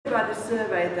about a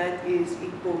survey that is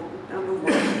important. Number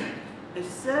one, a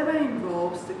survey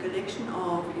involves the collection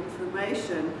of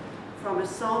information from a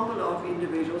sample of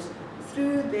individuals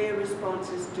through their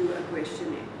responses to a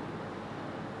questionnaire.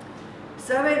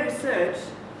 Survey research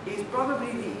is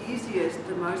probably the easiest,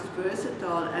 the most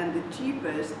versatile, and the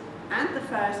cheapest and the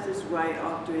fastest way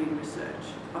of doing research,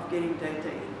 of getting data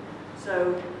in.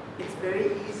 So it's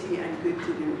very easy and good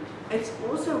to do. It's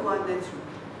also one that's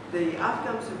the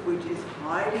outcomes of which is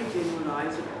highly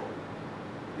generalizable,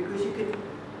 because you can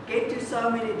get to so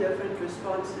many different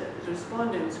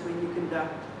respondents when you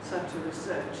conduct such a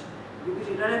research, because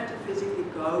you don't have to physically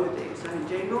go there. So in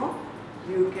general,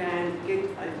 you can get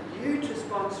a huge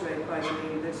response rate by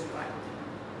doing this right.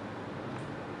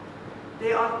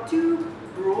 There are two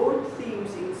broad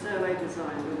themes in survey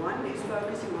design. The one is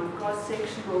focusing on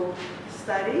cross-sectional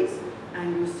studies,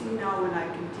 and you'll see now when I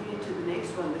continue to the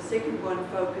next one, the second one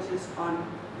focuses on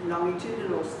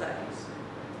longitudinal studies.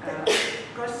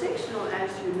 Cross-sectional,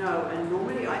 as you know, and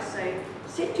normally I say,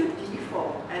 set your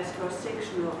default as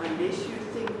cross-sectional unless you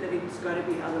think that it's got to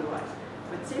be otherwise.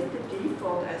 But set the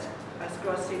default as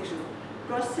cross-sectional.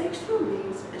 Cross-sectional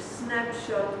means a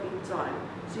snapshot in time.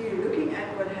 So you're looking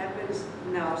at what happens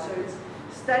now. So it's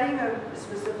studying a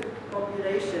specific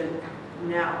population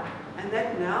now. And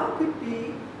that now could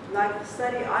be like the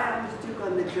study I undertook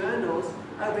on the journals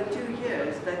over 2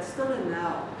 years. That's still a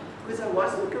now. Because I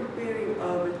wasn't comparing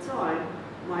over time.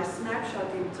 My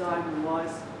snapshot in time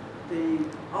was the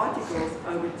articles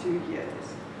over 2 years.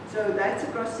 So that's a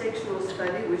cross-sectional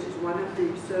study, which is one of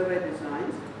the survey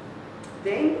designs.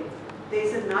 Then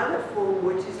there's another form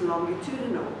which is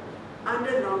longitudinal.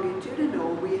 Under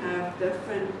longitudinal, we have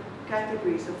different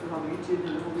categories of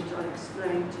longitudinal, which I'll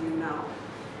explain to you now.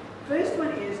 First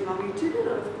one is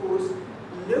longitudinal, of course,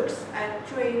 looks at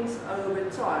trends over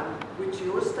time, which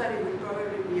your study would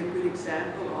probably be a good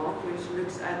example of, which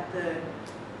looks at the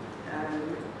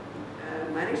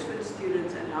management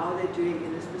students and how they're doing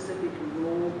in a specific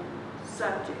law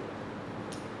subject.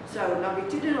 So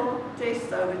longitudinal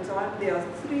tests over time, there are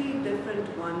 3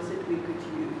 different ones that we could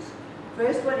use.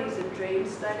 First one is a trend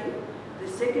study, the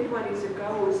second one is a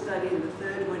cohort study, and the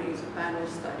third one is a panel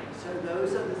study. So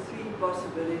those are the 3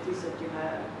 possibilities that you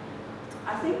have.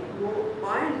 I think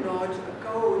by and large a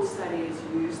cohort study is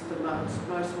used the most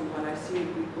from what I see in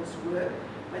people's work,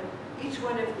 but each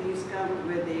one of these come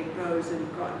with their pros and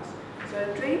cons. So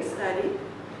a trend study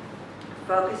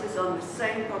focuses on the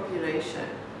same population.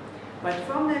 But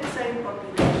from that same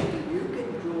population, you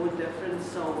can draw different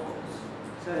samples.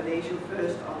 So there's your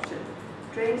first option.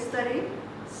 Trend study,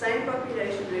 same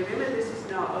population. Remember, this is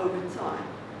now over time.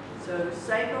 So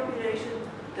same population,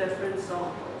 different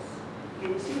samples.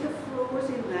 Can you see the flaws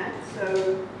in that?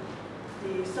 So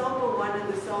the sample 1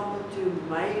 and the sample 2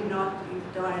 may not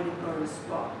entirely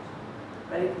correspond.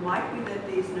 But it might be that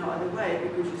there's no other way,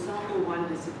 because your sample 1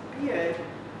 disappeared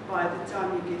by the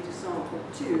time you get to sample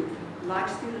 2. Like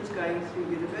students going through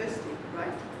university,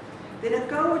 right? Then a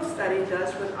cohort study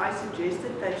does what I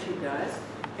suggested that she does.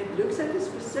 It looks at a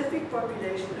specific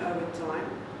population over time,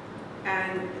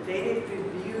 and then it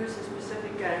reviews a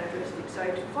specific characteristic. So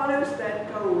it follows that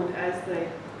cohort as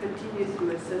they continue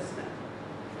through a system,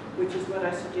 which is what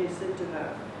I suggested to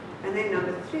her. And then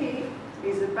number 3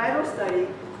 is a panel study.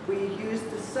 We use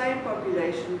the same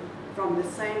population from the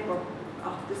same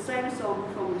sample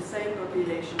from the same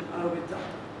population over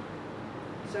time.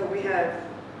 So we have,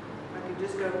 I can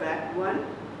just go back one,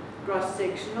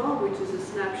 cross-sectional, which is a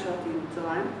snapshot in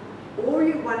time, or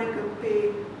you want to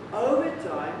compare over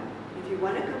time. If you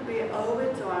want to compare over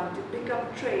time to pick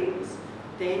up trends,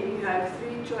 then you have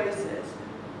 3 choices.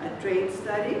 A trend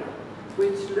study,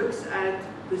 which looks at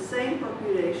the same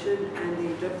population and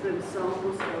the different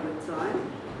samples over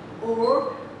time,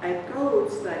 or a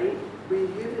cohort study, where you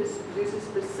use a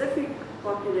specific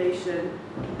population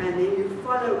and then you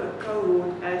follow a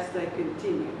cohort as they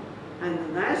continue. And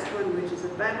the last one, which is a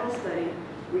panel study,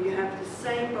 where you have the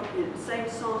same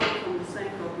sample from the same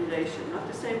population, not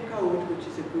the same cohort, which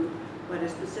is a group, but a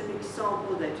specific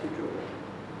sample that you draw.